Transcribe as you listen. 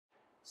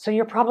So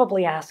you're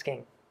probably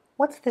asking,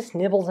 what's this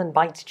Nibbles and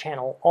Bytes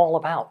channel all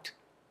about?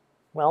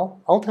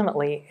 Well,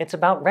 ultimately, it's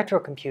about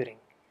retrocomputing.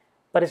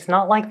 But it's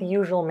not like the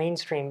usual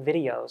mainstream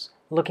videos,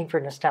 looking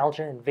for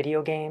nostalgia in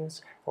video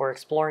games or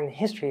exploring the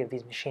history of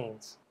these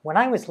machines. When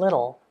I was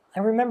little, I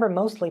remember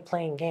mostly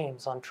playing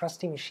games on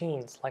trusty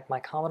machines like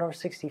my Commodore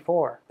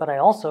 64, but I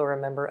also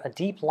remember a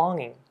deep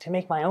longing to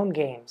make my own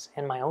games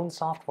and my own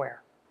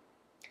software.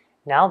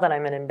 Now that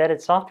I'm an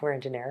embedded software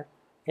engineer,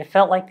 it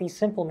felt like these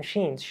simple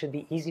machines should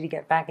be easy to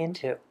get back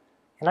into,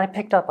 and I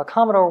picked up a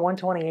Commodore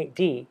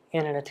 128D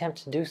in an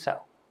attempt to do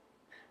so.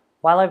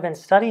 While I've been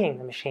studying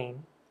the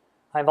machine,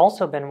 I've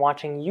also been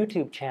watching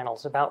YouTube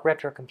channels about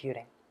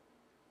retrocomputing.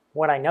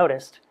 What I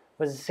noticed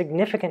was a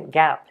significant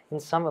gap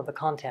in some of the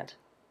content.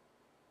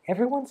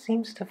 Everyone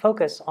seems to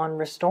focus on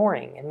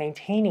restoring and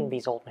maintaining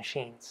these old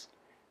machines,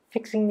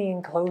 fixing the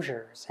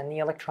enclosures and the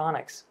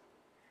electronics,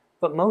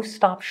 but most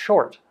stop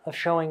short of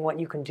showing what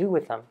you can do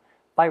with them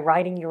by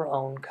writing your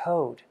own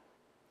code.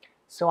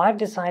 So I've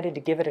decided to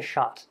give it a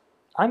shot.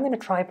 I'm going to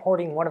try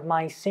porting one of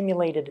my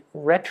simulated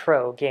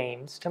retro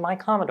games to my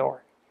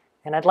Commodore,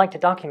 and I'd like to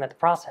document the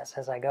process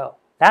as I go.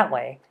 That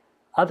way,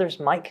 others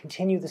might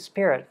continue the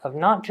spirit of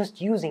not just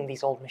using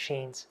these old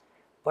machines,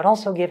 but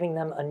also giving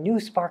them a new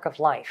spark of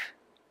life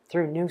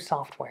through new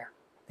software.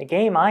 The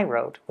game I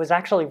wrote was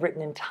actually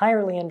written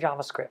entirely in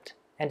JavaScript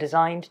and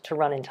designed to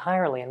run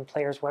entirely in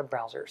players' web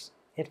browsers.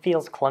 It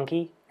feels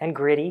clunky and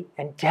gritty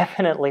and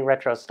definitely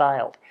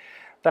retro-styled,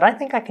 but I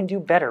think I can do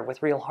better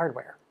with real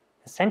hardware.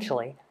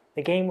 Essentially,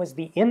 the game was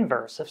the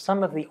inverse of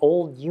some of the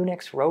old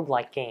Unix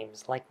roguelike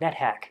games like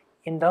NetHack.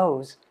 In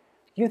those,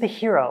 you're the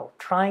hero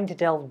trying to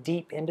delve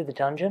deep into the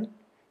dungeon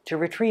to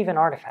retrieve an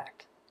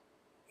artifact.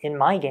 In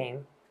my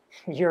game,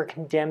 you're a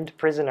condemned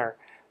prisoner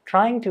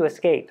trying to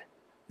escape.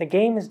 The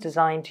game is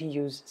designed to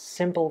use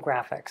simple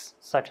graphics,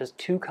 such as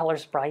 2-color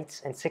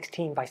sprites and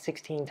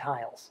 16x16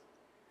 tiles.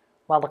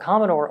 While the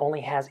Commodore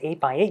only has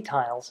 8x8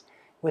 tiles,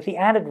 with the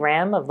added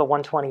RAM of the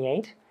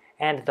 128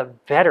 and the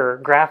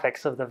better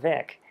graphics of the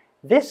VIC,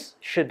 this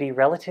should be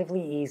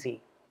relatively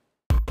easy.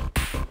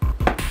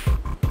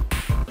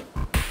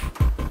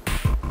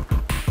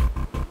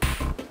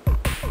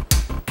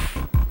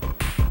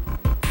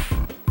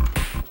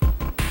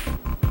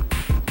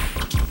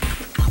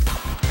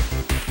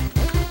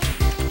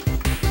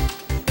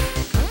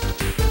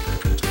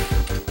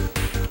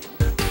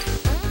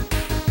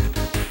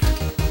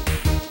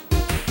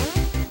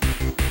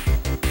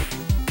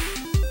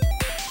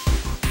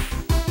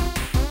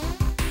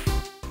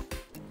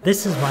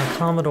 This is my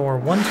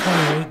Commodore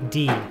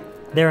 128D.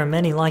 There are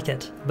many like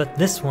it, but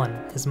this one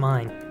is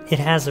mine. It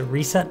has a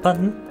reset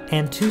button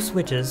and 2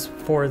 switches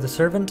for the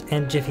Servant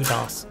and Jiffy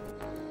DOS.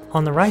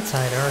 On the right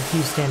side are a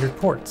few standard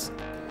ports,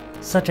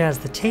 such as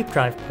the tape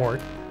drive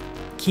port,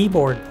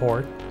 keyboard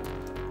port,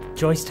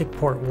 joystick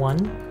port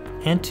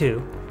 1 and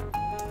 2,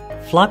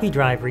 floppy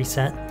drive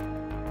reset,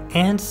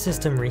 and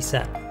system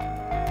reset.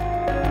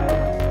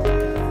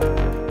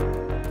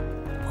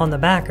 On the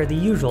back are the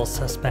usual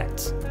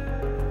suspects,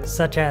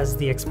 such as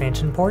the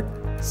expansion port,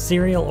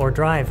 serial or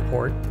drive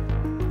port,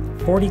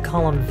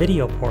 40-column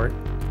video port.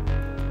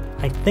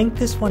 I think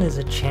this one is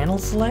a channel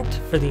select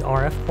for the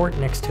RF port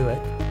next to it,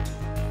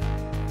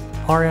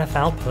 RF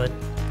output,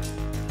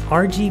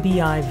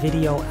 RGBI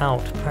video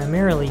out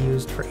primarily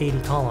used for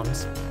 80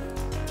 columns,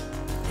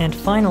 and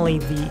finally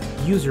the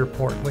user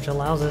port, which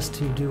allows us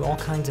to do all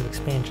kinds of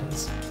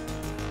expansions.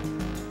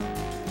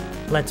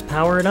 Let's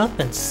power it up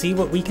and see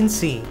what we can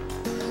see.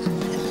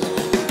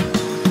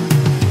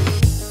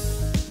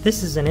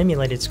 This is an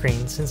emulated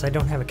screen since I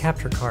don't have a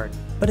capture card,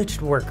 but it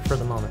should work for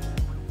the moment.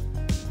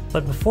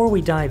 But before we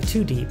dive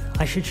too deep,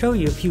 I should show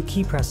you a few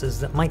key presses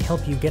that might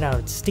help you get out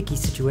of sticky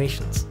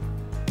situations.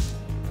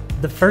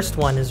 The first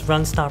one is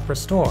Run Stop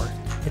Restore.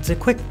 It's a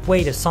quick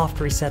way to soft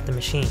reset the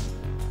machine.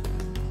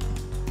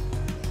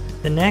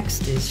 The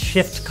next is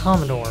Shift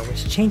Commodore,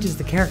 which changes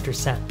the character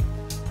set.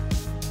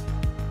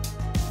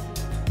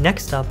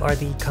 Next up are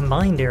the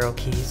combined arrow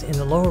keys in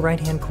the lower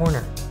right hand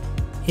corner.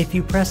 If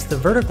you press the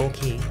vertical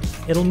key,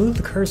 it'll move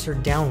the cursor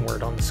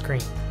downward on the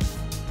screen.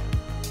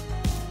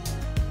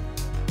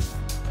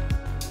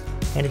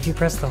 And if you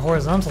press the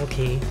horizontal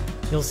key,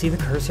 you'll see the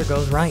cursor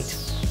goes right.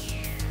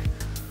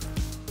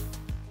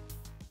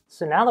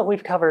 So now that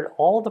we've covered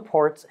all the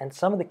ports and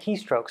some of the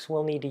keystrokes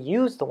we'll need to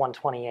use the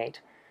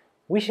 128,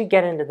 we should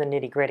get into the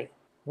nitty-gritty.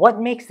 What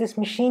makes this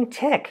machine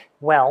tick?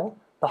 Well,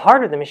 the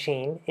heart of the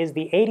machine is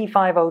the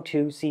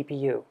 8502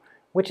 CPU,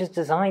 which is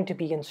designed to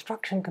be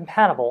instruction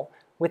compatible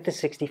with the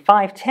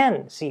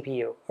 6510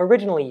 CPU,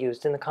 originally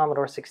used in the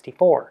Commodore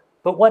 64.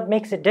 But what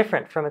makes it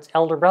different from its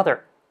elder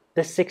brother,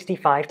 the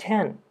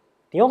 6510?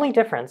 The only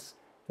difference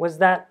was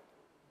that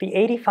the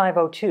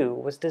 8502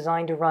 was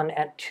designed to run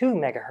at 2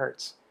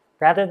 MHz,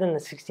 rather than the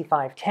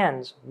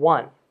 6510's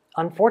 1.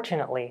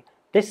 Unfortunately,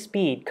 this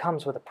speed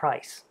comes with a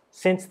price.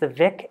 Since the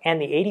VIC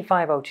and the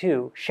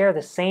 8502 share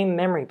the same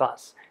memory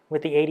bus,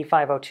 with the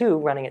 8502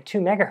 running at 2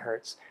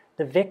 MHz,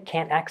 the VIC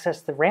can't access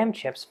the RAM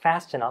chips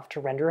fast enough to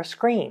render a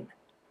screen.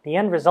 The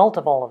end result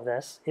of all of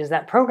this is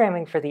that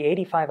programming for the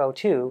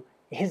 8502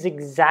 is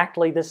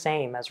exactly the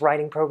same as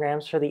writing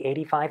programs for the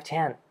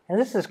 8510. And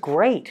this is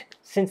great,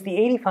 since the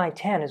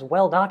 8510 is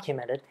well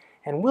documented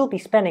and we'll be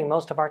spending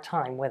most of our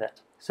time with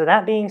it. So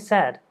that being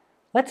said,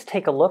 let's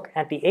take a look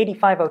at the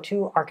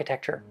 8502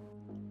 architecture.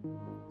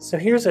 So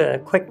here's a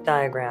quick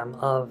diagram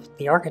of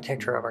the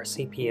architecture of our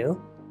CPU.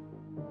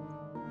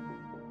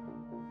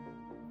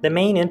 The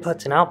main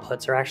inputs and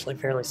outputs are actually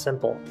fairly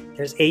simple.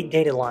 There's 8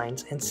 data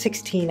lines and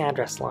 16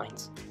 address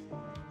lines.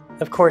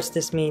 Of course,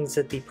 this means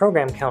that the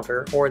program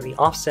counter, or the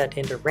offset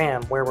into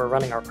RAM where we're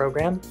running our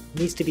program,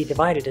 needs to be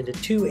divided into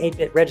 2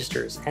 8-bit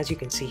registers, as you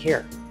can see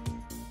here.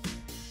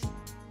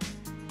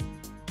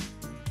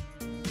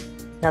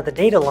 Now the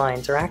data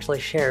lines are actually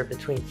shared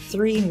between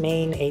 3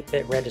 main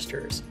 8-bit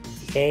registers,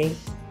 the A,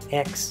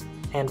 X,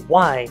 and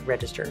Y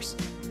registers.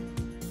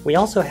 We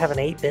also have an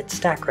 8-bit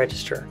stack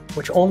register,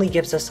 which only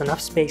gives us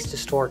enough space to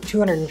store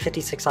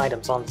 256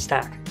 items on the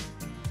stack.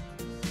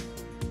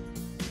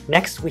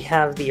 Next, we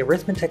have the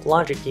arithmetic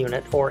logic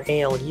unit, or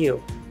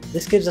ALU.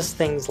 This gives us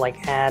things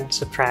like add,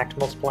 subtract,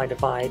 multiply,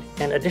 divide,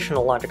 and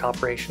additional logic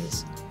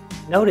operations.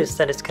 Notice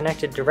that it's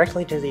connected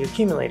directly to the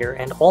accumulator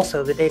and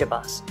also the data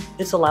bus.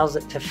 This allows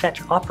it to fetch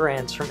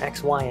operands from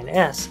X, Y, and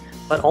S,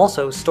 but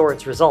also store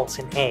its results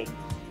in A.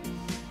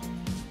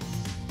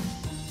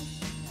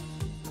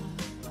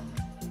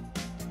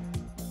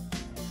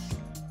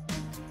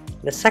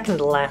 The second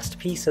to last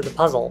piece of the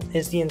puzzle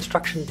is the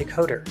instruction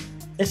decoder.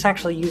 This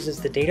actually uses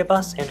the data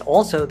bus and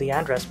also the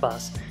address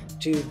bus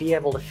to be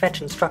able to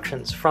fetch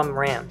instructions from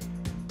RAM.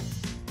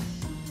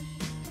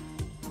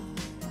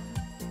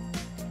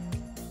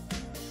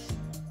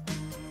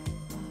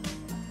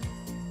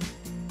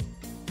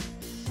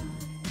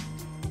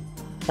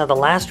 Now the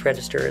last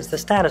register is the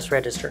status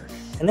register,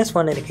 and this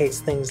one indicates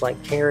things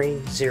like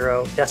carry,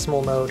 zero,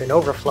 decimal mode, and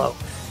overflow,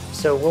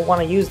 so we'll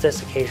want to use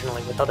this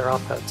occasionally with other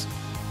opcodes.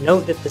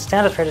 Note that the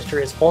status register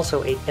is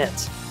also 8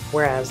 bits,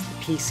 whereas the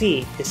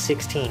PC is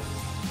 16.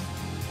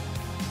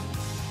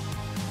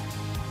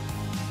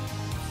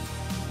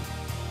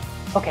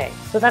 Okay,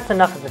 so that's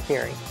enough of the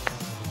theory.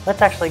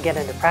 Let's actually get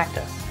into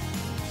practice.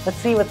 Let's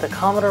see what the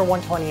Commodore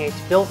 128's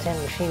built-in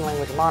machine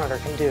language monitor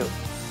can do.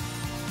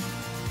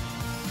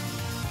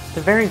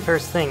 The very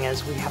first thing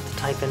is we have to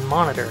type in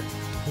monitor.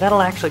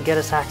 That'll actually get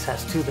us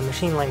access to the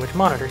machine language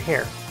monitor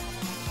here.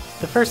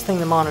 The first thing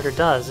the monitor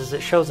does is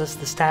it shows us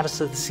the status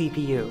of the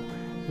CPU.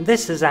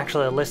 This is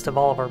actually a list of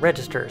all of our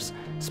registers,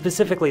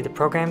 specifically the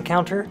program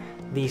counter,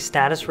 the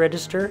status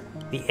register,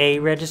 the A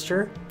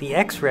register, the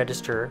X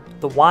register,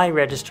 the Y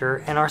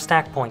register, and our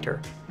stack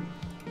pointer.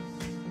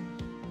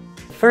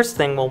 The first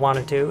thing we'll want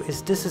to do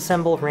is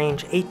disassemble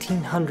range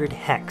 1800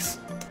 hex.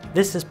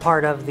 This is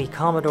part of the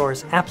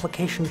Commodore's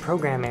application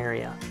program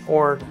area,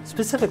 or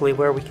specifically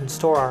where we can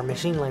store our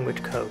machine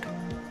language code.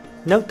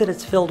 Note that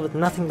it's filled with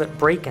nothing but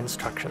break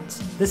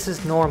instructions. This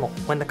is normal.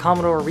 When the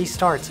Commodore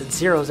restarts, it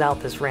zeroes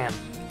out this RAM.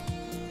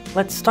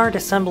 Let's start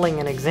assembling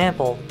an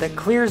example that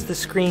clears the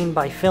screen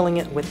by filling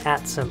it with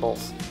 @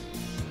 symbols.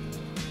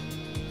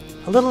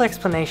 A little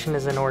explanation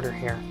is in order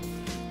here.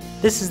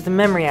 This is the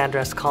memory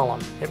address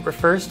column. It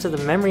refers to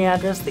the memory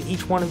address that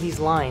each one of these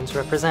lines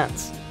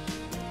represents.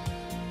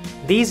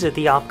 These are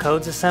the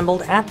opcodes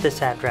assembled at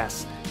this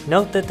address.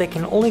 Note that they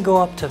can only go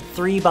up to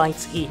 3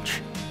 bytes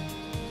each.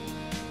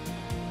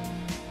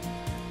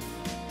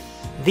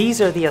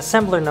 These are the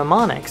assembler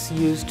mnemonics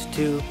used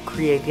to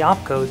create the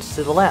opcodes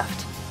to the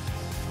left.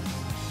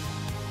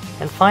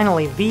 And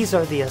finally, these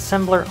are the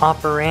assembler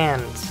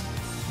operands.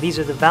 These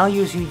are the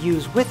values you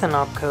use with an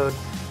opcode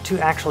to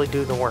actually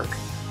do the work.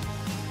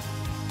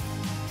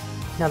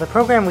 Now the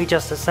program we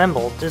just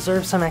assembled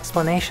deserves some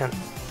explanation.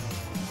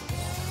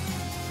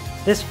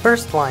 This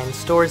first line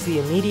stores the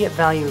immediate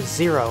value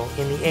 0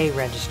 in the A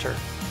register.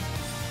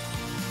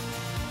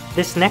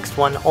 This next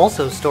one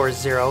also stores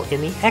 0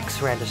 in the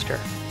X register.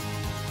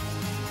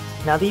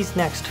 Now these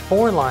next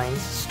 4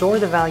 lines store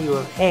the value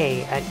of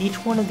A at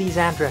each one of these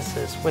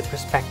addresses with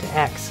respect to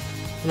X.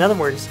 In other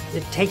words,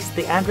 it takes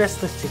the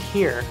address listed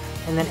here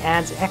and then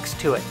adds X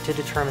to it to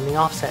determine the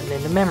offset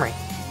into memory.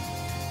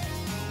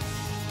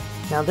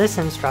 Now this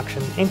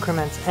instruction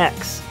increments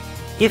X.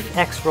 If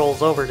X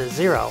rolls over to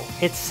 0,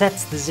 it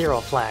sets the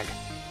 0 flag.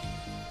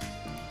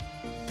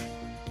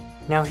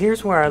 Now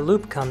here's where our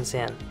loop comes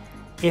in.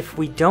 If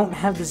we don't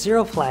have the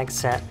 0 flag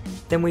set,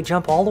 then we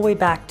jump all the way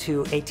back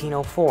to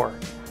 1804.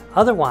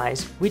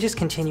 Otherwise, we just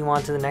continue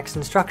on to the next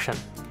instruction.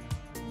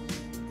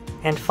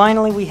 And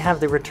finally, we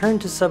have the return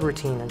to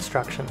subroutine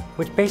instruction,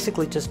 which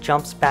basically just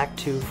jumps back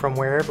to from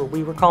wherever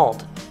we were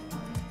called.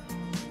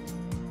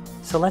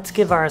 So let's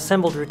give our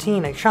assembled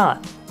routine a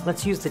shot.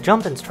 Let's use the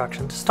jump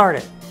instruction to start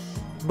it.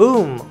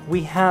 Boom!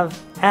 We have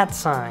 @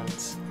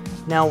 signs.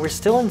 Now we're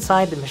still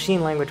inside the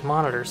machine language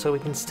monitor, so we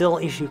can still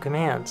issue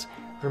commands.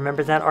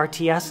 Remember that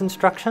RTS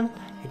instruction?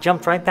 It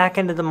jumped right back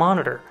into the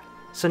monitor.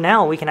 So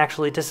now we can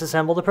actually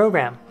disassemble the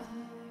program.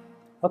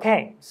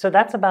 Okay, so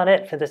that's about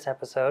it for this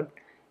episode.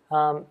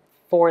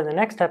 For the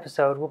next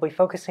episode, we'll be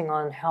focusing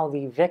on how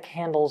the VIC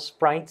handles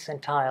sprites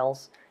and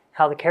tiles,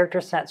 how the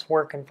character sets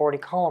work in 40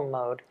 column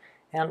mode,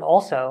 and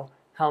also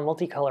how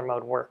multicolor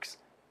mode works.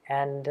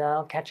 And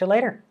I'll catch you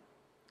later.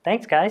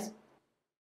 Thanks, guys.